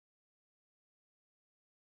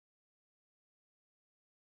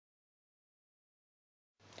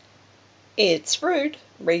It's Rude,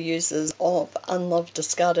 reusers of unloved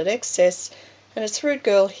discarded excess, and it's Rude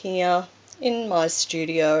Girl here in my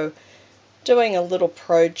studio doing a little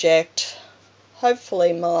project.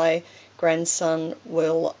 Hopefully my grandson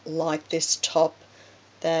will like this top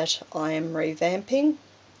that I am revamping.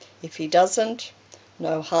 If he doesn't,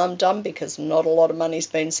 no harm done, because not a lot of money's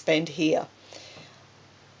been spent here.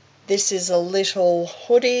 This is a little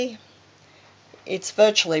hoodie. It's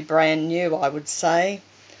virtually brand new, I would say,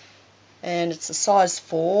 and it's a size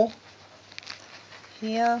 4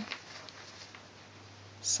 here,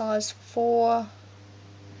 size 4,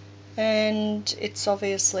 and it's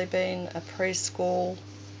obviously been a preschool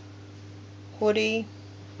hoodie,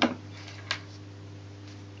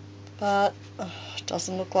 but it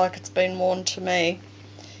doesn't look like it's been worn to me.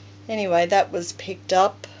 Anyway, that was picked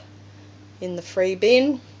up in the free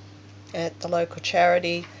bin at the local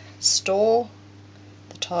charity store.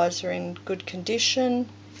 The ties are in good condition,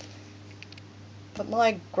 but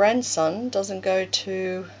my grandson doesn't go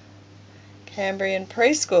to Cambrian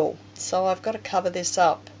preschool, so I've got to cover this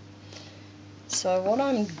up. So what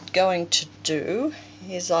I'm going to do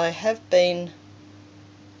is, I have been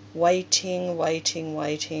waiting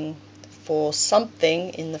for something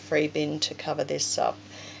in the free bin to cover this up,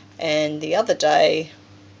 and the other day,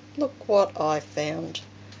 look what I found.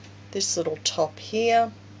 This little top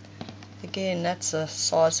here. Again, that's a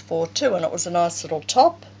size 4 too, and it was a nice little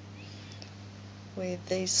top with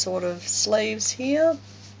these sort of sleeves here.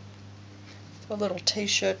 A little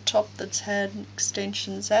t-shirt top that's had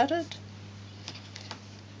extensions added.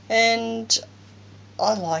 And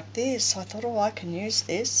I like this. I thought, oh, I can use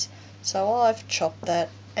this. So I've chopped that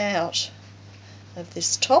out of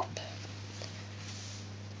this top.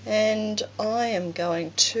 And I am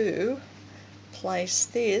going to place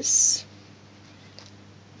this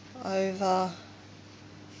over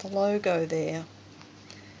the logo there,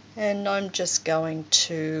 and I'm just going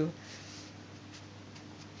to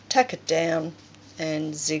tack it down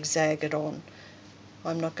and zigzag it on.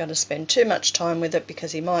 I'm not going to spend too much time with it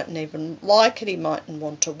because he mightn't even like it, he mightn't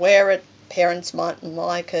want to wear it, parents mightn't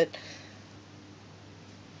like it,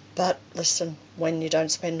 but listen, when you don't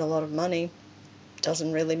spend a lot of money, it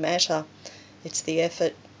doesn't really matter. It's the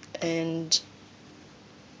effort and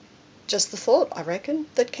just the thought, I reckon,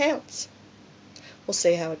 that counts. We'll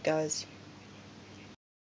see how it goes.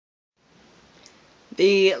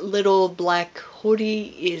 The little black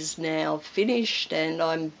hoodie is now finished, and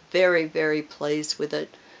I'm very pleased with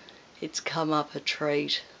it. It's come up a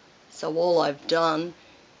treat. So all I've done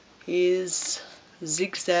is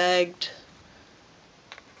zigzagged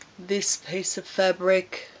this piece of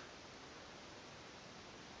fabric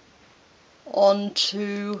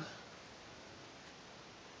onto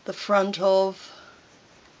the front of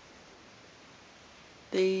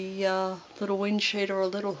the little windsheet or a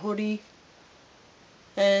little hoodie,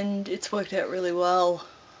 and it's worked out really well.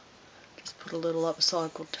 Just put a little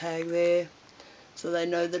upcycled tag there so they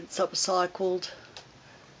know that it's upcycled,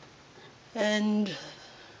 and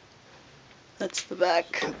that's the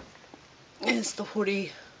back. There's the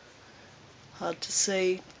hoodie, hard to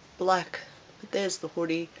see, black, but there's the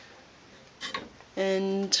hoodie,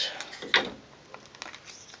 and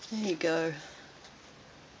there you go.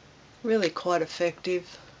 Really quite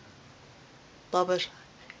effective. Love it.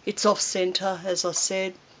 It's off centre, as I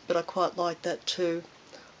said, but I quite like that too.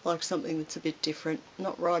 Like something that's a bit different.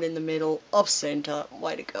 Not right in the middle, off centre.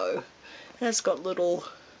 Way to go. And it's got little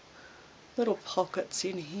pockets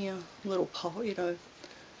in here. Little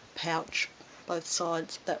pouch both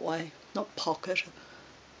sides that way. Not pocket.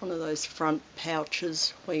 One of those front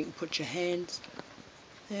pouches where you can put your hands.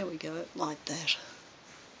 There we go, like that.